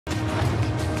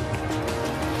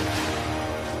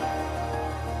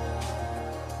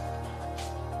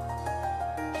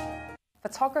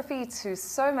Photography to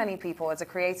so many people is a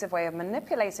creative way of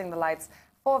manipulating the lights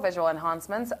for visual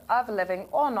enhancements of living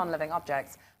or non-living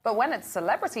objects. But when it's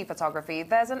celebrity photography,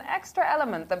 there's an extra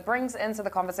element that brings into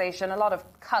the conversation a lot of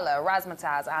color,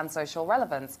 razzmatazz, and social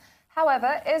relevance.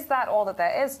 However, is that all that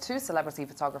there is to celebrity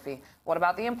photography? What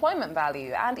about the employment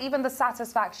value and even the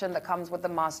satisfaction that comes with the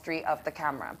mastery of the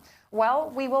camera?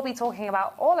 Well, we will be talking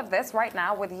about all of this right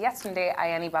now with Yetunde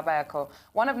Babaeko,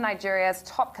 one of Nigeria's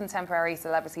top contemporary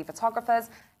celebrity photographers,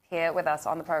 here with us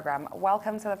on the program.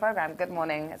 Welcome to the program. Good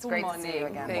morning. It's great to see you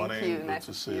again. Good morning. Thank you. Good nice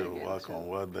to see you. Welcome.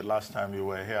 Well, the last time you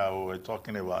were here, we were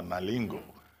talking about Nalingo.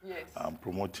 Yes.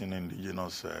 Promoting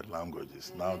indigenous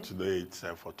languages. Now today it's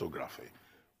photography.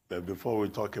 But before we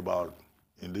talk about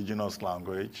indigenous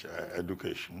language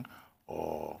education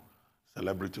or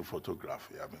celebrity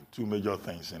photography, I mean, two major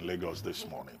things in Lagos this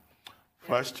morning.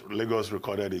 First, Lagos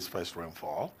recorded its first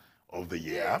rainfall of the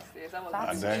year. Yes,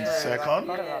 And then second,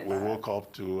 we woke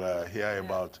up to hear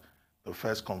about the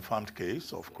first confirmed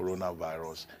case of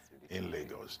coronavirus in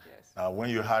Lagos. Yes. Now, when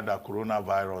you heard that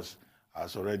coronavirus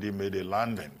has already made a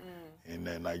landing in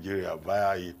Nigeria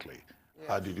via Italy,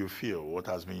 how did you feel? What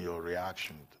has been your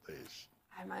reaction to this?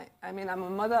 I mean, I'm a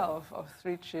mother of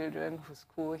 3 children who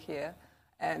school here,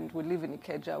 and we live in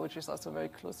Ikeja, which is also very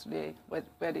close to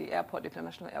where the airport,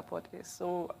 international airport is.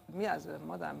 So me as a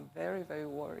mother, I'm very, very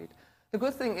worried. The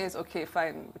good thing is, okay,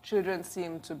 fine, children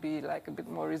seem to be like a bit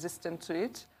more resistant to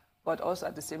it, but also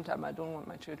at the same time, I don't want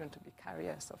my children to be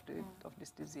carriers of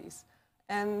this disease.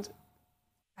 And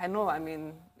I know, I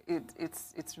mean,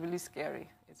 it's really scary.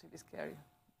 It's really scary.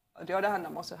 On the other hand,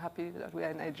 I'm also happy that we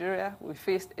are in Nigeria. We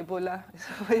faced Ebola.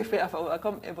 If we have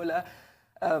overcome Ebola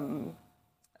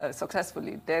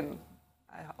successfully, then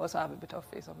I also have a bit of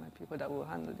faith on my people that will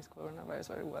handle this coronavirus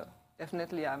very well.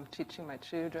 Definitely, I'm teaching my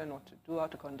children what to do, how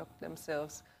to conduct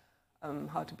themselves,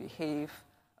 how to behave.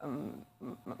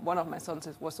 One of my sons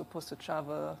was supposed to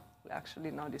travel. We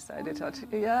actually now decided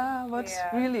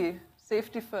really,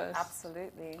 safety first.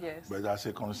 Absolutely. Yes. But as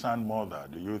a concerned mother,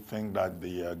 do you think that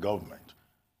the government,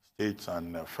 states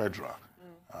and federal,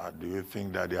 do you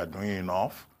think that they are doing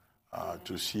enough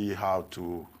to see how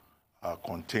to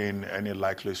contain any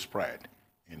likely spread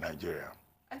in Nigeria?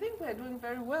 I think we're doing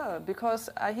very well because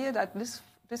I hear that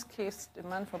this case, the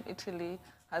man from Italy,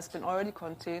 has been already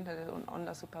contained and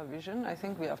under supervision. I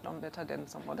think we have done better than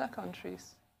some other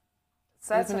countries.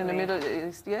 Certainly. Even in the Middle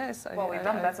East, yes. Well, we've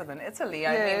done better than Italy.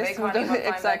 I yes, mean, they can't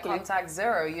even find their contact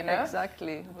zero, you know?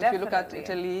 Exactly. Definitely. If you look at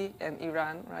Italy and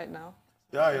Iran right now.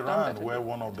 Yeah, Iran, where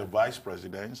one of the vice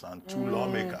presidents and 2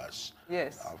 lawmakers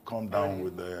have come down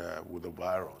with the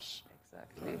virus.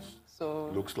 Exactly. Yes.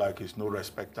 So looks like it's no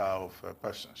respecter of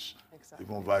persons. Exactly.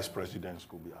 Even vice presidents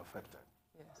could be affected,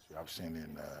 as we have seen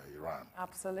in Iran.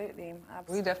 Absolutely.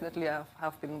 We definitely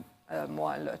have been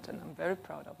more alert, and I'm very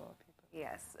proud of our people.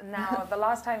 Yes. Now, the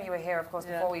last time you were here, of course,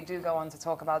 before we do go on to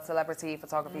talk about celebrity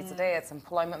photography today, its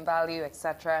employment value,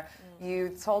 etc., you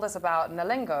told us about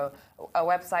Nalingo, a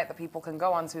website that people can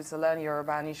go onto to learn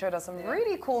Yoruba, and you showed us some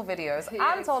really cool videos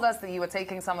and told us that you were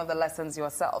taking some of the lessons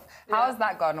yourself. How has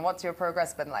that gone, and what's your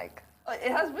progress been like?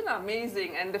 It has been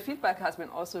amazing, and the feedback has been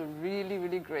also really,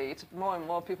 really great. More and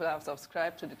more people have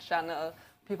subscribed to the channel.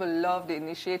 People love the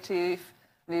initiative.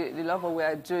 They love what we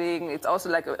are doing. It's also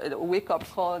like a wake-up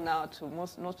call now to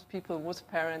most people, most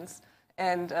parents.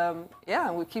 And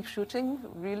we keep shooting.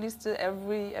 Really, still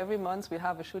every month we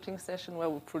have a shooting session where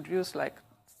we produce like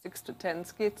 6 to 10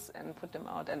 skits and put them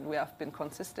out. And we have been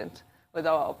consistent with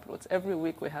our uploads. Every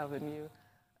week we have a new.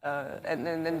 And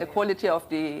then the quality of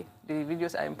the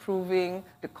videos are improving,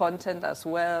 the content as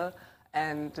well.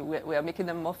 And we are making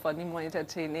them more funny, more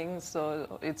entertaining.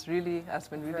 So it's really has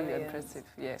been really impressive.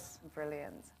 Yes.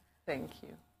 Brilliant. Thank you.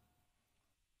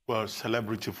 Well,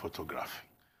 celebrity photography.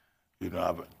 You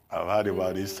know, I've heard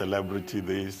about this, celebrity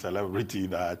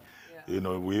that. Yeah. You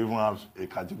know, we even have a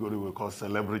category we call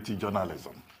celebrity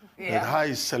journalism. Yeah. But how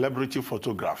is celebrity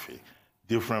photography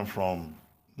different from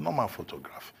normal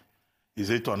photography? Is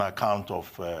it on account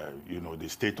of, the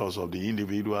status of the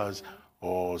individuals,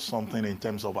 or something in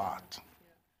terms of art?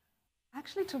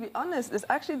 Actually, to be honest, it's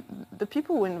actually the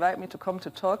people who invite me to come to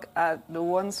talk are the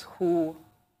ones who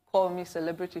call me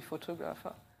celebrity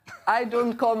photographer. I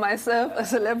don't call myself a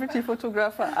celebrity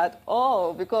photographer at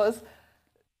all, because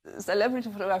celebrity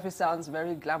photography sounds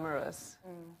very glamorous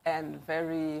and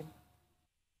very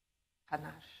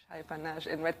high panache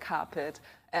and red carpet,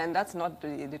 and that's not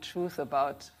the truth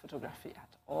about photography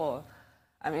at all.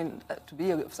 I mean, to be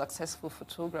a successful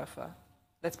photographer,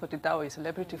 let's put it that way,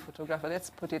 celebrity photographer,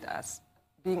 let's put it as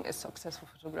being a successful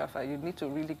photographer. You need to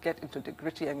really get into the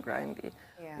gritty and grindy.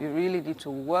 Yeah. You really need to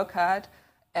work hard,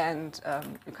 and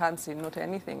you can't say no to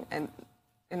anything. And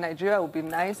in Nigeria, it would be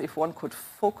nice if one could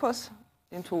focus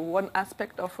into one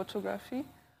aspect of photography,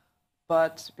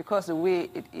 but because the way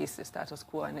it is, the status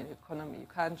quo in an economy, you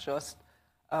can't just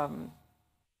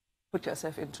put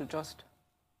yourself into just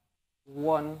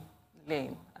one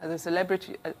lane. As a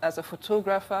celebrity, as a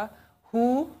photographer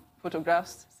who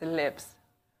photographs celebs,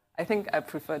 I think I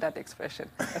prefer that expression.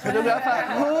 A photographer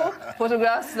who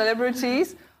photographs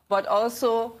celebrities, but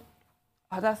also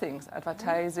other things,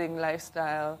 advertising,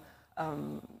 lifestyle,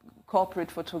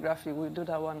 corporate photography. We do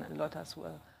that one a lot as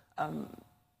well.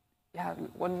 Yeah,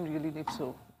 one really needs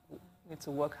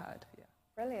to work hard. Yeah.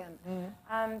 Brilliant.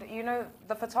 And, you know,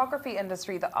 the photography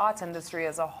industry, the art industry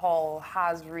as a whole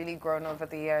has really grown over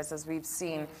the years, as we've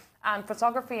seen. And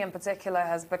photography in particular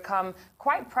has become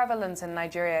quite prevalent in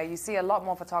Nigeria. You see a lot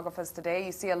more photographers today.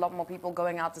 You see a lot more people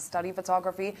going out to study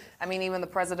photography. I mean, even the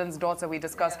president's daughter we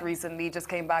discussed recently just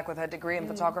came back with her degree in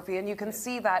photography. And you can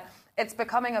see that it's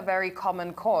becoming a very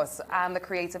common course, and the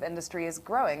creative industry is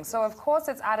growing. So, of course,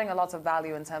 it's adding a lot of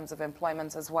value in terms of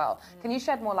employment as well. Can you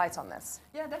shed more light on this?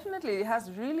 Yeah, definitely. It has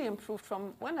really improved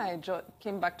from when I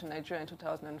came back to Nigeria in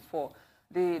 2004.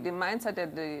 The mindset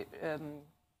and the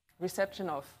reception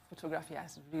of photography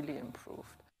has really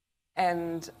improved.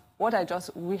 And what I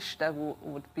just wish that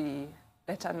would be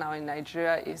better now in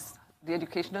Nigeria is the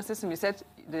educational system. You said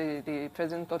the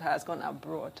president thought has gone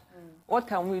abroad. What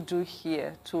can we do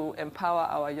here to empower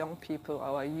our young people,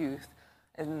 our youth,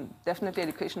 and definitely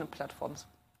educational platforms?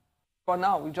 For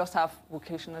now, we just have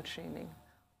vocational training.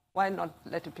 Why not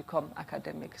let it become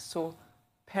academic? So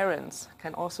parents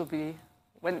can also be,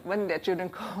 when their children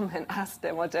come and ask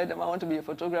them or tell them, I want to be a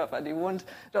photographer, they won't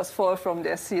just fall from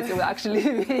their seats. They will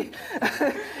actually be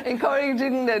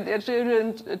encouraging their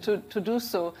children to do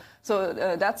so. So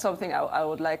that's something I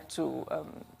would like to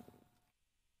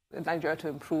Nigeria to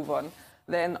improve on.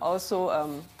 Then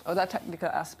also other technical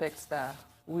aspects that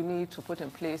we need to put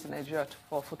in place in Nigeria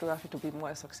for photography to be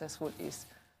more successful is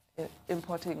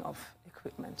importing of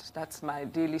equipment. That's my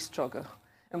daily struggle.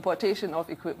 Importation of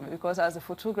equipment, because as a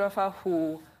photographer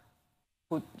who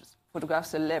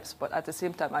photographs celebs, but at the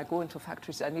same time I go into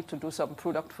factories, I need to do some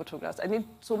product photographs. I need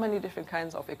so many different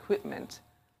kinds of equipment,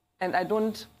 and I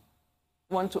don't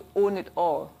want to own it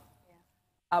all.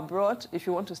 Yeah. Abroad, if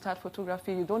you want to start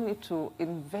photography, you don't need to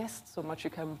invest so much, you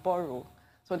can borrow.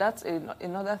 So that's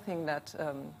another thing that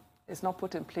is not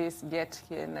put in place yet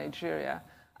here in Nigeria.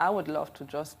 I would love to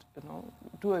just,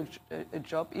 do a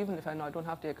job, even if I know I don't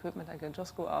have the equipment. I can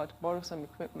just go out, borrow some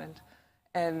equipment,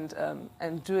 and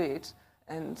do it.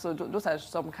 And so those are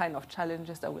some kind of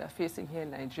challenges that we are facing here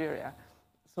in Nigeria.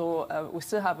 So we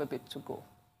still have a bit to go.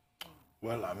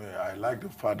 Well, I mean, I like the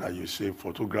fact that you say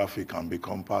photography can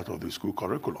become part of the school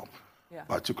curriculum,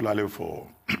 particularly for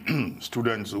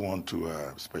students who want to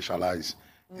specialize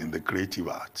in the creative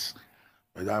arts.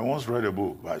 But I once read a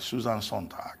book by Susan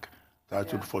Sontag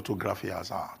titled Photography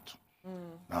as Art.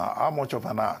 Now, how much of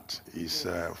an art is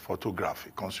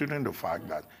photography, considering the fact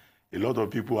that a lot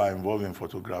of people are involved in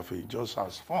photography just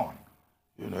as fun?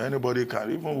 Anybody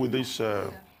can, even with this,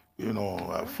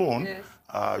 phone,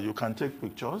 you can take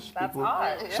pictures. That's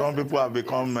art. Some people have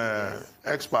become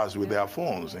experts with their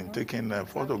phones in taking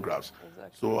photographs.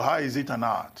 Exactly. So how is it an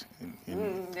art,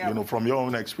 from your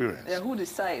own experience? Yeah, who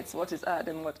decides what is art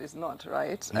and what is not,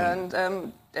 right?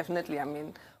 And definitely, I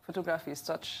mean, photography is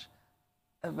such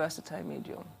a versatile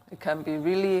medium. It can be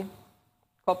really,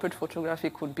 corporate photography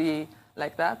could be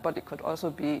like that, but it could also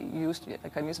be used, I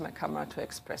can use my camera to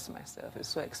express myself. It's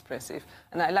so expressive.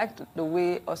 And I like the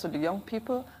way also the young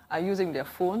people are using their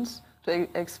phones to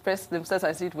express themselves.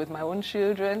 I see it with my own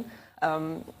children,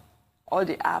 all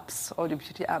the apps, all the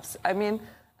beauty apps. I mean,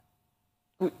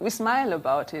 we smile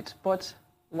about it, but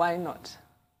why not?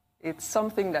 It's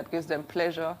something that gives them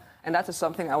pleasure, and that is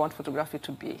something I want photography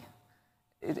to be.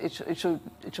 It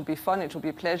should be fun, it should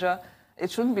be pleasure. It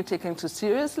shouldn't be taken too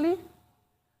seriously,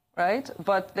 right?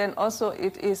 But then also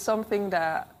it is something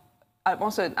that I'm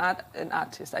also an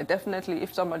artist. I definitely,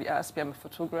 if somebody asks me, I'm a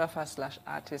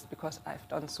photographer/artist because I've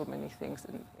done so many things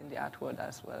in the art world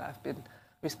as well. I've been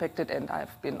respected and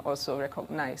I've been also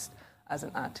recognized as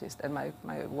an artist, and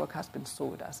my work has been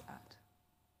sold as art.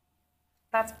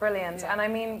 That's brilliant. Yeah. And I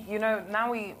mean,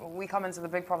 now we come into the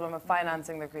big problem of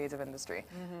financing the creative industry.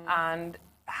 And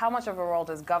how much of a role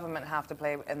does government have to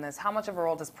play in this? How much of a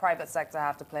role does private sector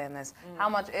have to play in this? How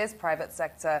much is private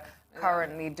sector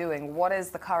currently doing? What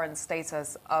is the current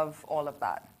status of all of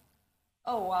that?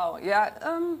 Oh, wow. Yeah.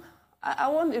 I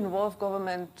won't involve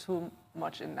government too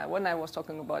much in that. When I was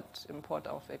talking about import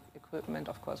of equipment,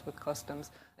 of course, with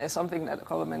customs, there's something that the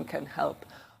government can help.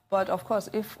 But of course,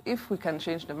 if we can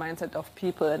change the mindset of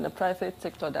people in the private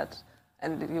sector,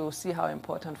 and you'll see how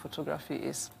important photography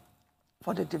is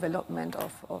for the development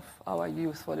of our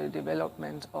youth, for the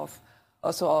development of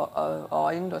also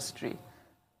our industry.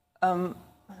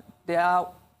 There are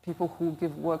people who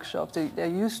give workshops. There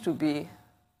used to be,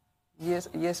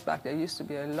 years back, there used to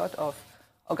be a lot of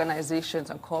organizations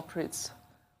and corporates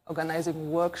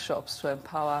organizing workshops to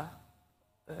empower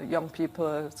young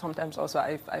people. Sometimes also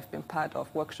I've been part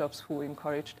of workshops who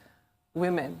encouraged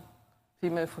women,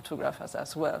 female photographers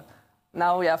as well.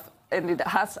 Now we have, and it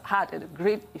has had a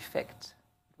great effect.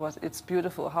 It's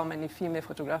beautiful how many female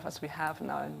photographers we have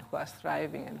now and who are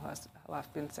thriving and who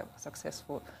have been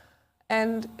successful.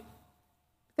 And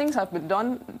things have been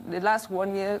done. The last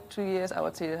 1 year, 2 years, I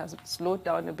would say it has slowed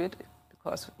down a bit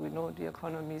because we know the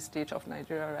economy stage of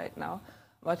Nigeria right now.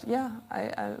 But yeah,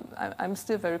 I'm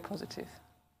still very positive.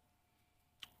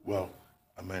 Well,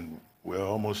 I mean, we're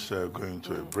almost going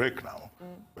to a break now.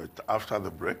 But after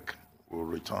the break, we'll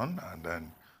return and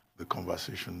then the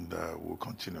conversation will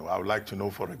continue. I would like to know,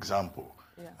 for example,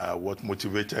 what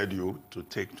motivated you to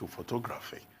take to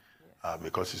photography?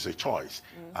 Because it's a choice.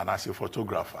 And as a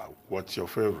photographer, what's your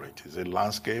favorite? Is it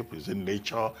landscape? Is it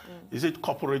nature? Is it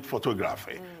corporate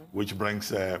photography, which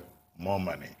brings more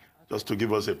money? Just to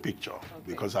give us a picture,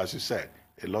 because as you said,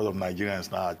 a lot of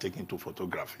Nigerians now are taking to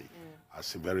photography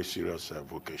as a very serious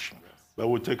vocation. But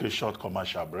we'll take a short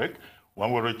commercial break.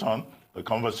 When we return, the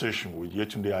conversation with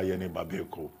Yetunde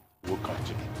Babaeko will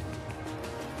continue.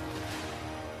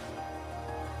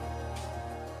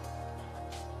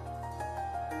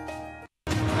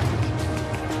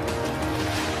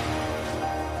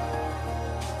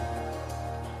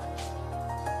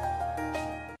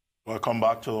 Welcome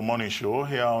back to the morning show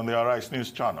here on the Arise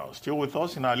News channel. Still with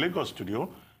us in our Lagos studio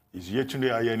is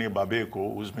Yetunde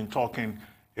Babaeko, who's been talking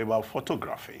about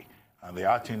photography and the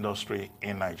art industry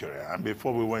in Nigeria. And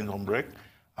before we went on break,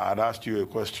 I had asked you a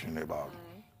question about,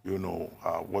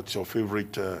 what's your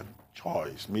favorite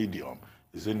choice, medium?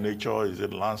 Is it nature? Is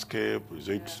it landscape? Is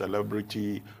it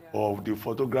celebrity? Or the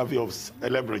photography of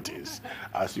celebrities,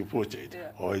 as you put it?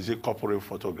 Or is it corporate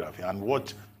photography? And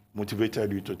what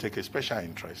motivated you to take a special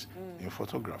interest in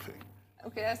photography?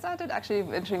 Okay, I started actually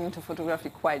venturing into photography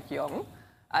quite young.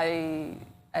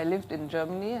 I lived in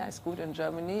Germany, I schooled in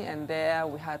Germany, and there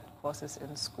we had courses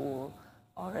in school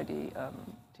already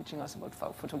teaching us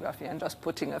about photography and just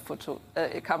putting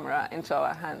a camera into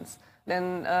our hands.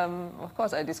 Then, of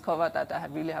course, I discovered that I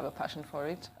really have a passion for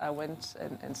it. I went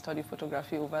and studied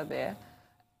photography over there,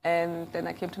 and then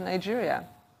I came to Nigeria.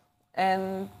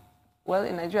 And well,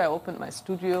 in Nigeria, I opened my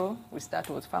studio. We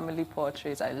started with family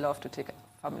portraits. I love to take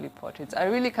family portraits. I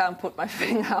really can't put my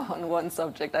finger on one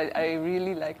subject. I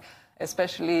really like,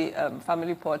 especially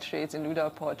family portraits, individual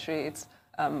portraits,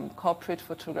 corporate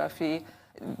photography.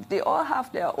 They all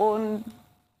have their own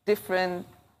different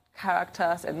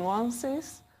characters and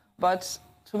nuances, but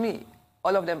to me,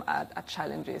 all of them are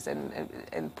challenges,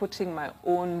 and putting my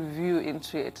own view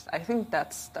into it. I think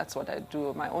that's what I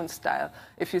do, my own style.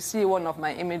 If you see one of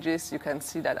my images, you can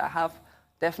see that I have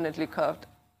definitely carved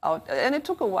out, and it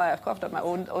took a while. I've carved out my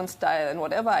own style, and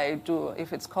whatever I do,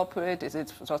 if it's corporate, is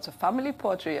it sort of family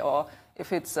portrait, or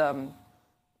if it's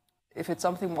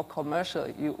something more commercial,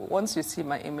 once you see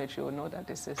my image, you will know that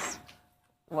this is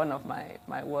one of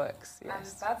my works.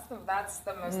 Yes. And that's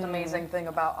the most amazing thing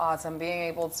about art, and being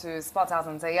able to spot out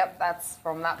and say, yep, that's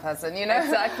from that person,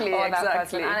 Exactly,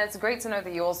 exactly. And it's great to know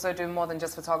that you also do more than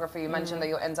just photography. You mentioned that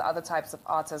you're into other types of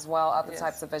art as well, other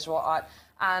types of visual art.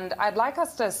 And I'd like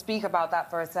us to speak about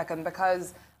that for a second,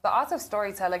 because the art of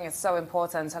storytelling is so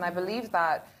important. And I believe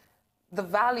that the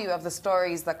value of the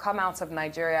stories that come out of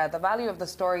Nigeria, the value of the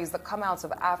stories that come out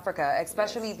of Africa,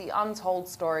 especially the untold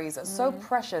stories, are so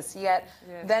precious, yet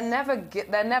they're never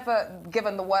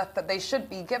given the worth that they should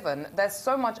be given. There's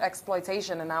so much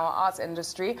exploitation in our art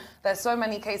industry. There's so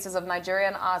many cases of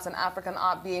Nigerian art and African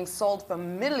art being sold for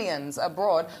millions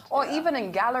abroad, or even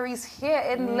in galleries here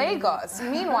in Lagos.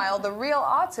 Meanwhile, the real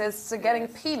artists are getting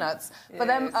peanuts for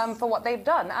them for what they've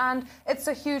done, and it's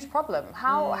a huge problem.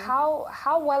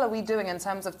 How well are we doing in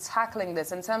terms of tackling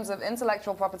this, in terms of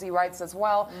intellectual property rights as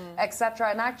well,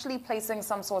 etc., and actually placing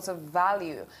some sort of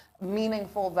value,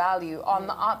 meaningful value on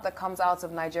the art that comes out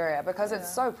of Nigeria, because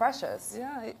it's so precious.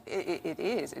 Yeah, it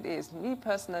is. Me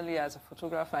personally, as a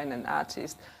photographer and an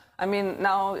artist, I mean,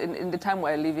 now in the time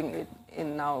we're living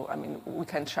in now, I mean, we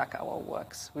can track our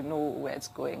works. We know where it's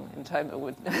going in terms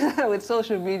of with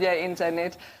social media,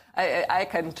 internet. I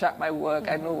can track my work.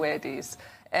 I know where it is,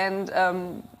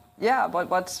 and yeah,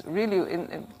 but really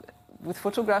with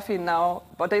photography now,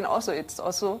 but then also it's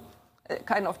also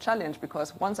kind of challenge,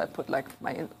 because once I put like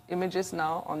my images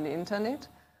now on the internet,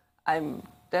 I'm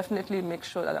definitely make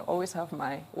sure that I always have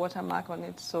my watermark on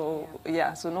it. So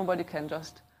so nobody can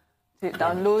just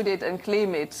download it and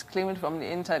claim it from the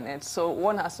internet. So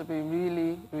one has to be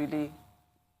really, really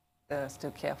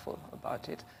still careful about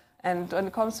it. And when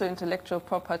it comes to intellectual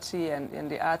property and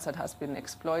the arts that has been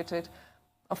exploited,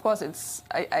 of course,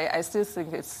 I still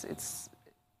think it's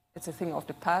a thing of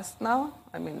the past now.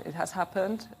 I mean, it has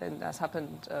happened, and it has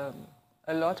happened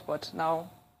a lot, but now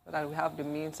that we have the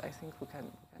means, I think we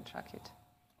can track it.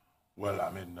 Well, I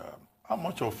mean, how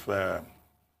much of a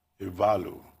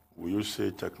value will you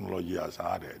say technology has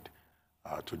added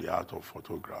to the art of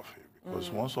photography?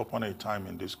 Because once upon a time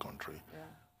in this country,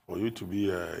 for you to be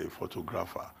a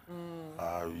photographer,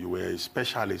 you were a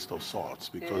specialist of sorts,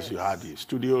 because you had a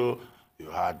studio, you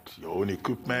had your own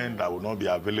equipment that would not be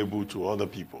available to other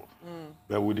people.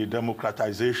 But with the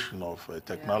democratization of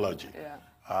technology,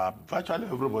 virtually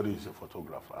everybody is a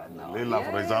photographer. Leila,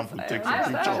 for example, takes a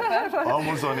picture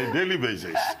almost on a daily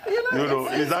basis.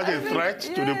 Is that a threat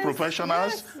to the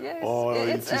professionals, or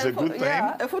it is a good thing?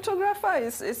 Yeah, a photographer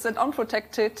is an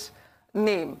unprotected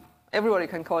name. Everybody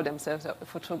can call themselves a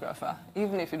photographer,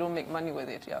 even if you don't make money with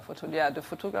it. The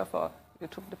photographer, you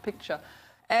took the picture.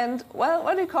 And well,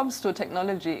 when it comes to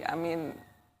technology, I mean,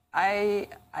 I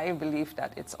believe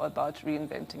that it's all about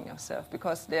reinventing yourself,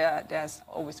 because there's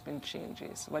always been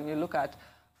changes. When you look at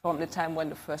from the time when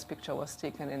the first picture was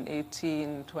taken in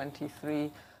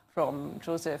 1823 from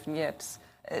Joseph Niepce,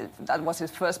 that was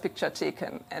his first picture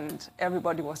taken, and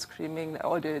everybody was screaming,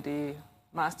 all the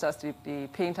masters, the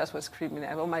painters were screaming,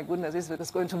 oh my goodness, this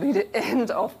is going to be the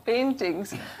end of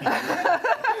paintings.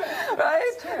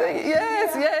 Right?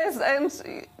 Yes. And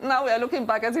now we are looking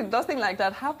back and see nothing like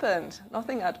that happened.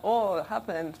 Nothing at all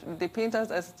happened. The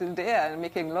painters are still there and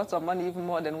making lots of money, even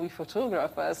more than we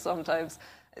photographers sometimes.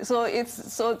 So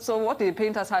what the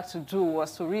painters had to do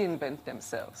was to reinvent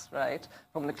themselves, right?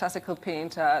 From the classical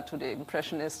painter to the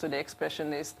impressionist to the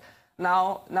expressionist.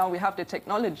 Now we have the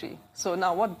technology. So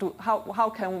now how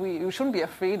can we shouldn't be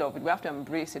afraid of it. We have to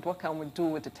embrace it. What can we do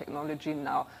with the technology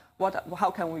now? How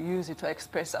can we use it to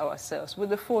express ourselves? With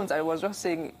the phones, I was just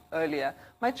saying earlier,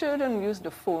 my children use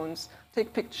the phones,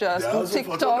 take pictures, do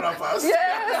TikTok.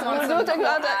 Yes, we do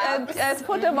TikTok and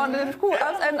put them on the cool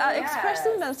apps and are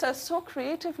expressing themselves so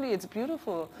creatively. It's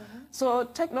beautiful. So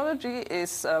technology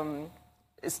is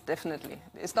definitely,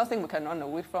 it's nothing we can run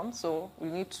away from. So we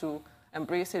need to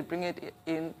embrace it, bring it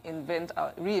in,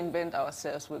 reinvent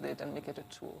ourselves with it, and make it a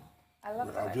tool. I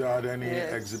love that. Have you had any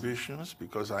exhibitions?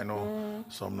 Because I know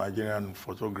some Nigerian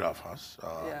photographers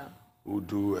who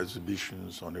do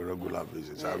exhibitions on a regular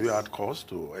basis. Have you had cause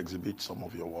to exhibit some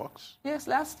of your works? Yes,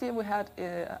 last year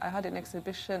I had an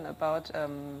exhibition about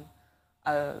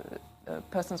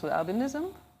persons with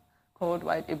albinism called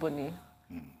White Ebony.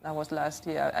 That was last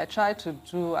year. I tried to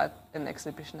do an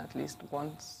exhibition at least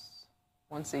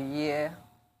once a year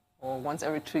or once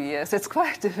every 2 years. It's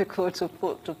quite difficult to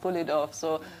pull it off.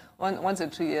 So once in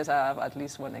 2 years, I have at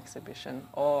least one exhibition,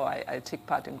 or I take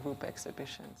part in group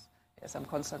exhibitions. Yes, I'm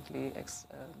constantly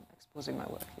exposing my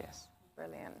work, yes.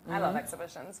 Brilliant. I love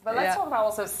exhibitions. But let's talk about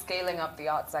also scaling up the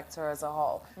art sector as a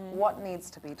whole. What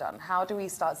needs to be done? How do we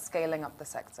start scaling up the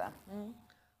sector?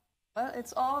 Well,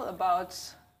 it's all about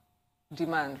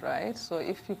demand, right? So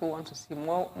if people want to see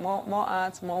more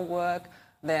arts, more work,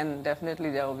 then definitely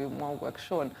there will be more work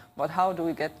shown. But how do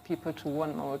we get people to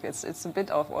want more work? It's a bit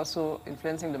of also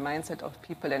influencing the mindset of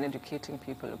people and educating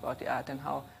people about the art and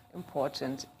how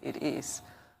important it is.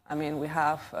 I mean, we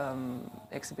have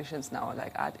exhibitions now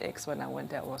like ArtX. When I went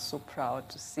there, I was so proud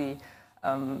to see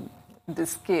the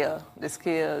scale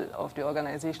of the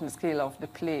organization, the scale of the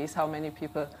place, how many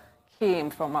people came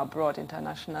from abroad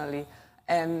internationally.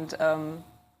 And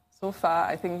so far,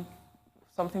 I think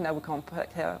something that we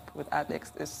compare with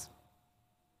ArtX is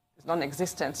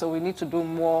non-existent. So we need to do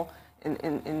more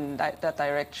in that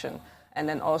direction. And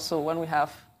then also when we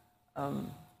have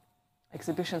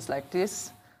exhibitions like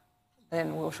this,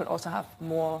 then we should also have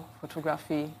more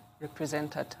photography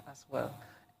represented as well.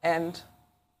 And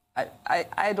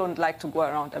I don't like to go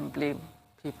around and blame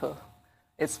people.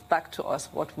 It's back to us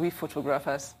what we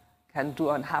photographers can do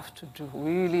and have to do.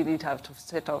 We really need to have to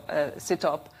sit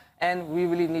up, and we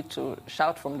really need to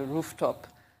shout from the rooftop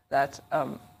that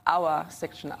our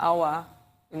section, our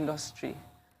industry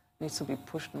needs to be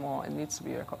pushed more and needs to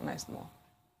be recognized more.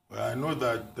 Well, I know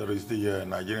that there is the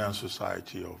Nigerian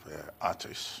Society of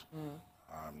Artists,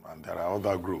 and there are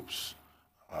other groups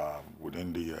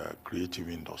within the creative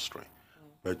industry.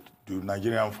 But do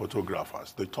Nigerian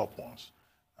photographers, the top ones,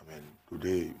 I mean,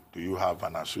 do you have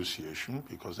an association?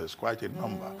 Because there's quite a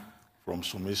number from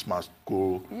Sumis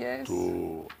Masko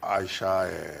to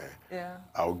Aisha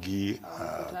Augie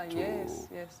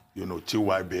to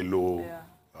T.Y. Bello,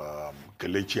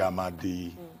 Kelechi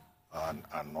Amadi,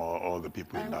 and all the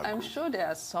people in that group. I'm sure there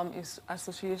are some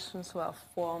associations who have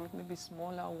formed, maybe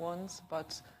smaller ones,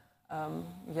 but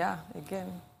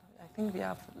again, I think we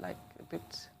have like a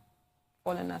bit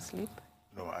fallen asleep.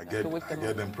 No, I get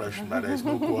the impression that there's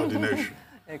no coordination.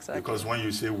 Exactly. Because when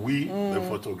you say we, the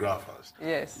photographers,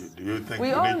 do you think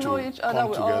we all all need know to each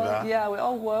other? come together? We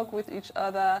all work with each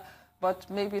other, but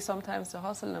maybe sometimes the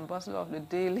hustle and bustle of the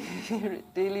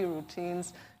daily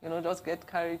routines, just get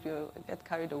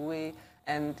carried away.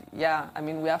 And I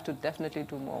mean, we have to definitely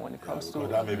do more when it comes to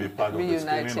that may be part reuniting.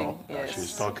 Of the cleaning up that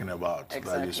she's talking about.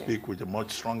 Exactly. That you speak with a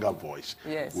much stronger voice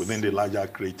within the larger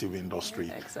creative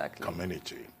industry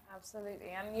community. Absolutely.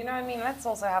 And, I mean, let's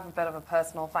also have a bit of a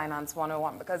personal finance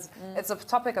 101 because it's a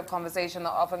topic of conversation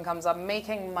that often comes up,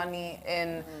 making money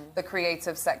in the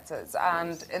creative sectors.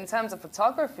 And in terms of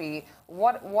photography,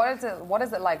 what is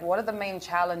it like? What are the main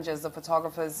challenges that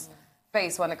photographers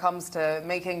face when it comes to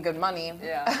making good money?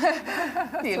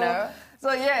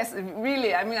 So yes,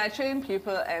 really, I mean, I train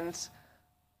people and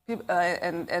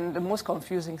the most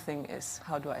confusing thing is,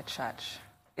 how do I charge?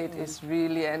 It is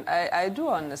really, and I do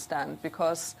understand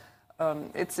because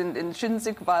it's an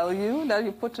intrinsic value that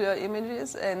you put to your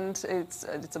images, and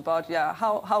it's about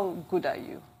how good are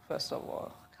you, first of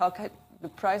all? How can the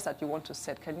price that you want to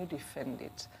set, can you defend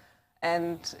it?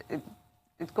 And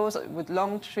it goes with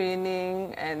long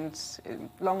training and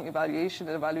long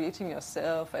evaluating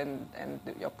yourself and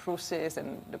your process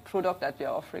and the product that you're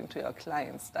offering to your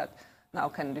clients that now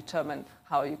can determine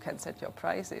how you can set your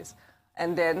prices.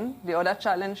 And then the other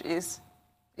challenge is,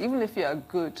 even if you're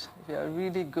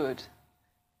really good,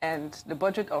 and the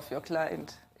budget of your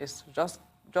client is just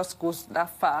goes that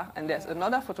far, and there's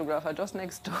another photographer just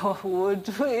next door who will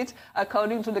do it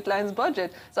according to the client's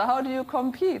budget. So how do you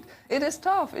compete? It is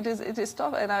tough. It is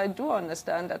tough, and I do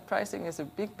understand that pricing is a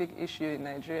big issue in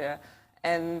Nigeria,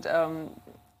 and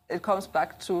it comes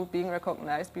back to being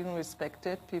recognized, being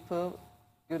respected, people,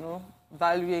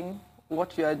 valuing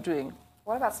what you are doing.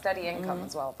 What about steady income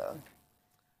as well, though?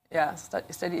 Yeah,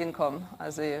 steady income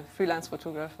as a freelance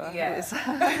photographer. Yes. Okay,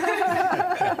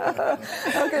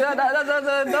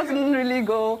 that doesn't really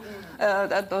go.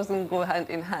 That doesn't go hand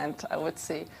in hand, I would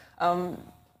say.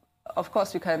 Of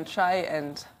course, you can try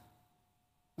and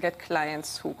get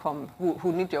clients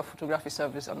who need your photography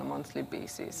service on a monthly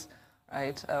basis,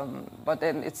 right? But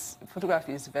then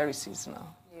photography is very seasonal.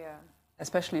 Yeah.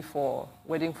 Especially for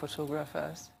wedding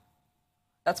photographers.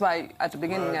 That's why at the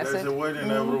beginning I said... There's a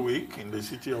wedding every week in the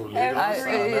city of Lagos.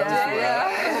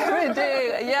 Every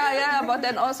day. But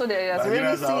then also there's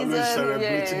rainy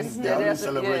season.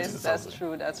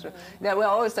 That's true. Yeah, we're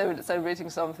always celebrating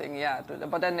something,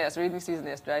 But then there's rainy season,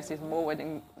 there's dry season, more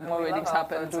weddings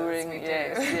happen during...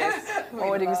 More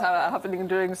weddings are happening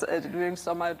during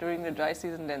summer, during the dry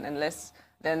season, and less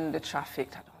than the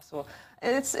traffic. So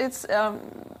it's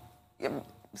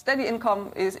steady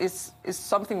income is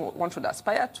something one should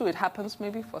aspire to. It happens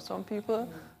maybe for some people,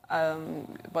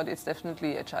 but it's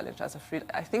definitely a challenge as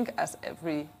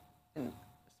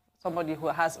somebody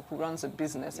who runs a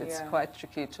business. It's quite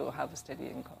tricky to have a steady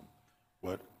income.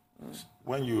 But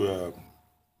when you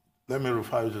let me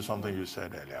refer you to something you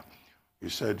said earlier. You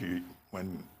said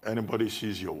when anybody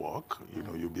sees your work,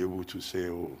 you'll be able to say,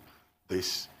 "Oh,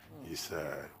 this is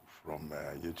from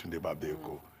Yetunde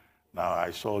Babaeko." Now,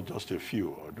 I saw just a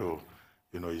few, although,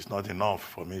 it's not enough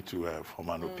for me to form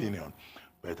an opinion.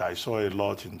 But I saw a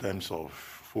lot in terms of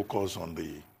focus on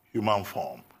the human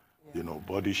form,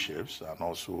 body shapes, and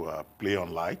also play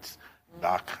on lights,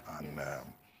 dark and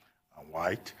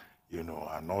white,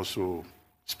 and also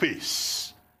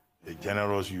space, a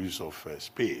generous use of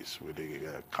space with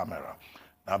the camera.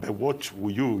 Now, but what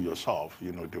will you yourself,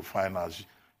 define as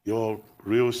your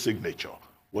real signature,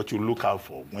 what you look out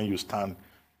for when you stand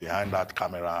behind that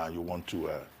camera and you want to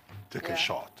take a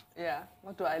shot? Yeah,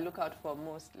 what do I look out for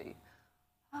mostly?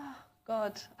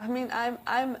 God, I mean,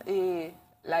 I'm a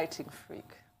lighting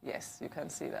freak. Yes, you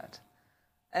can see that.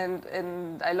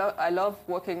 And I love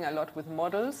working a lot with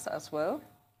models as well,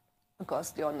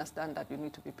 because they understand that you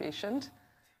need to be patient.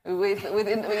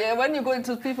 When you go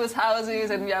into people's houses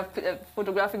and you are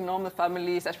photographing normal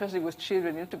families, especially with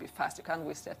children, you need to be fast. You can't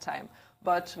waste their time.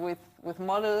 But with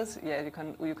models, you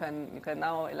can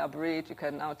now elaborate. You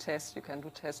can now test. You can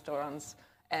do test runs.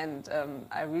 And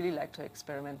I really like to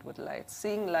experiment with light.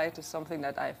 Seeing light is something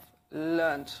that I've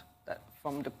learned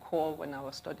from the core when I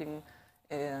was studying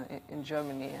in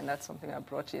Germany, and that's something I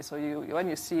brought here. So when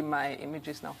you see my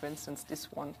images now, for instance,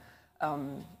 this one.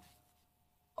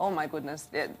 oh my goodness,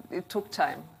 it took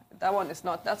time. That one is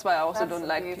not, that's why I also don't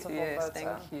like it. Yes, photo.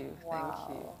 thank you, Wow.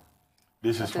 thank you.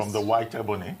 This is from the White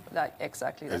Ebony Like,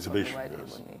 exactly, that's from the exhibition. White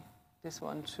Yes. Ebony. This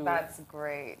one too. That's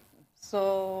great.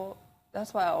 So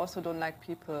that's why I also don't like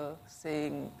people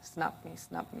saying, snap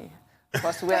me.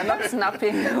 Because we are not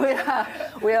snapping,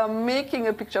 we are making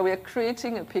a picture, we are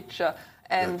creating a picture.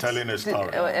 And telling a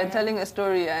story. And telling a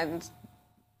story. And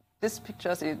these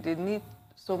pictures, they need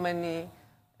so many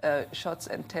shots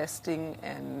and testing,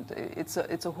 and it's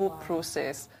a whole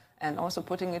process. And also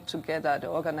putting it together, the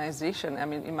organization. I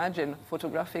mean, imagine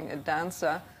photographing a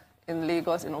dancer in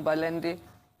Lagos, in Obalende,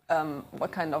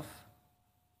 what kind of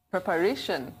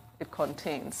preparation it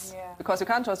contains. Yeah. Because you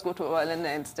can't just go to Obalende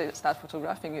and start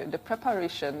photographing it. The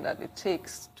preparation that it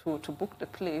takes to book the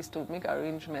place, to make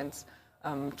arrangements,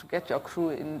 to get your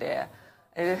crew in there.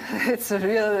 It's a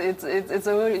real,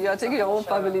 you're taking your whole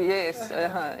family, yes,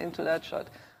 into that shot.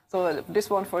 So this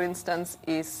one, for instance,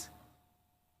 is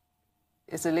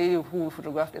a lady who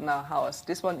photographed in our house.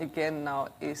 This one, again, now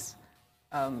is,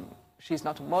 she's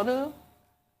not a model.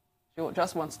 She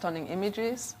just wants stunning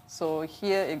images. So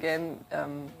here, again,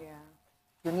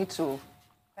 you need to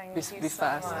be So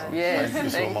fast. much. Yes, Thank you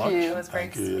so much. It was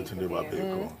great Thank you, to speak Yetunde with you.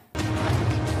 Babaeko.